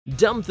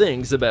Dumb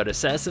things about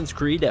Assassin's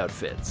Creed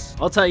outfits.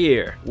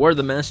 Altair wore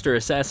the Master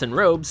Assassin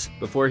robes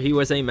before he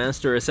was a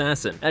Master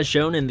Assassin, as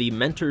shown in the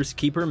Mentor's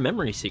Keeper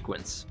memory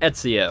sequence.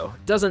 Ezio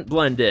doesn't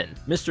blend in.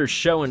 Mr.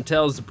 Show and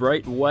Tell's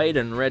bright white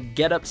and red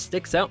getup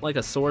sticks out like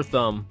a sore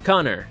thumb.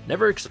 Connor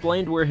never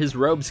explained where his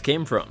robes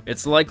came from.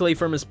 It's likely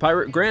from his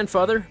pirate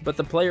grandfather, but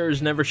the player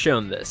is never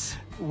shown this.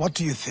 What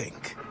do you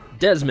think?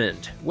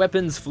 Desmond.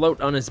 Weapons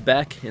float on his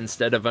back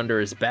instead of under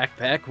his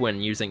backpack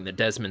when using the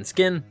Desmond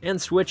skin,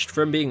 and switched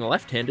from being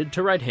left-handed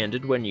to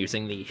right-handed when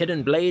using the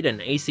Hidden Blade and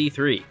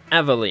AC3.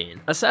 Aveline.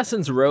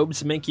 Assassin's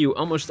robes make you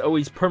almost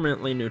always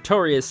permanently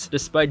notorious,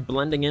 despite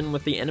blending in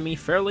with the enemy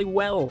fairly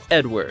well.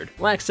 Edward.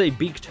 Lacks a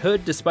beaked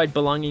hood despite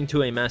belonging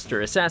to a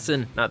Master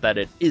Assassin. Not that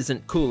it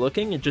isn't cool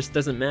looking, it just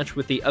doesn't match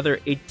with the other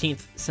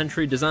 18th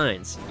century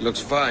designs. Looks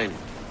fine.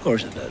 Of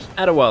course it does.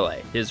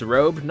 Adewale, his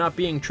robe not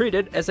being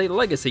treated as a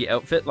legacy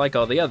outfit like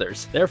all the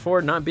others,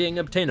 therefore not being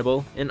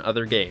obtainable in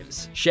other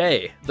games.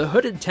 Shay, the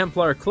hooded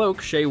Templar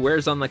cloak Shay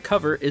wears on the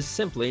cover is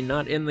simply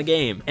not in the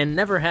game, and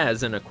never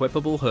has an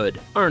equipable hood.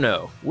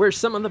 Arno wears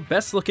some of the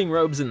best looking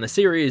robes in the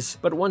series,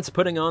 but once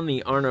putting on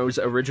the Arno's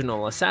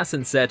original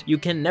assassin set, you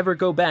can never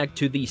go back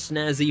to the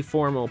snazzy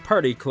formal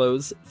party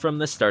clothes from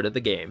the start of the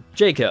game.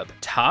 Jacob,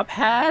 top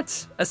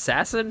hat?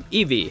 Assassin?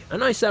 Evie, a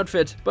nice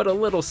outfit, but a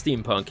little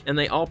steampunk, and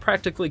they all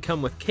practically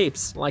come with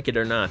capes, like it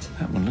or not.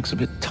 That one looks a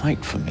bit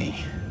tight for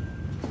me.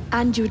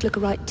 And you would look a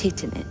right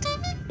tit in it.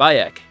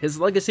 Bayek, his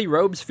legacy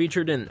robes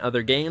featured in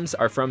other games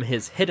are from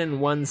his Hidden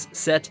Ones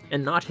set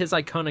and not his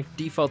iconic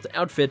default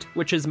outfit,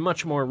 which is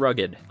much more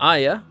rugged.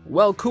 Aya,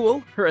 well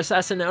cool, her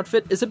assassin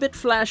outfit is a bit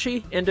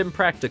flashy and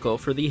impractical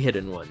for the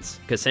Hidden Ones.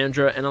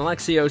 Cassandra and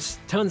Alexios,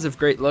 tons of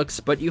great looks,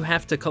 but you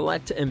have to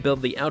collect and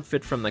build the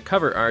outfit from the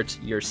cover art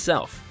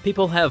yourself.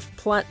 People have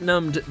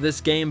platinumed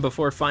this game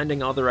before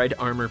finding all the right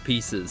armor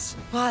pieces.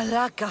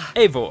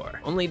 Eivor,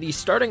 only the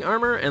starting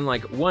armor and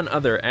like one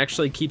other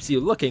actually keeps you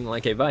looking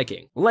like a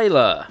Viking.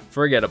 Layla,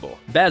 forgettable.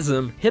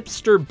 Basim,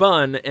 hipster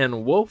bun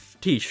and wolf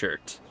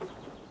t-shirt.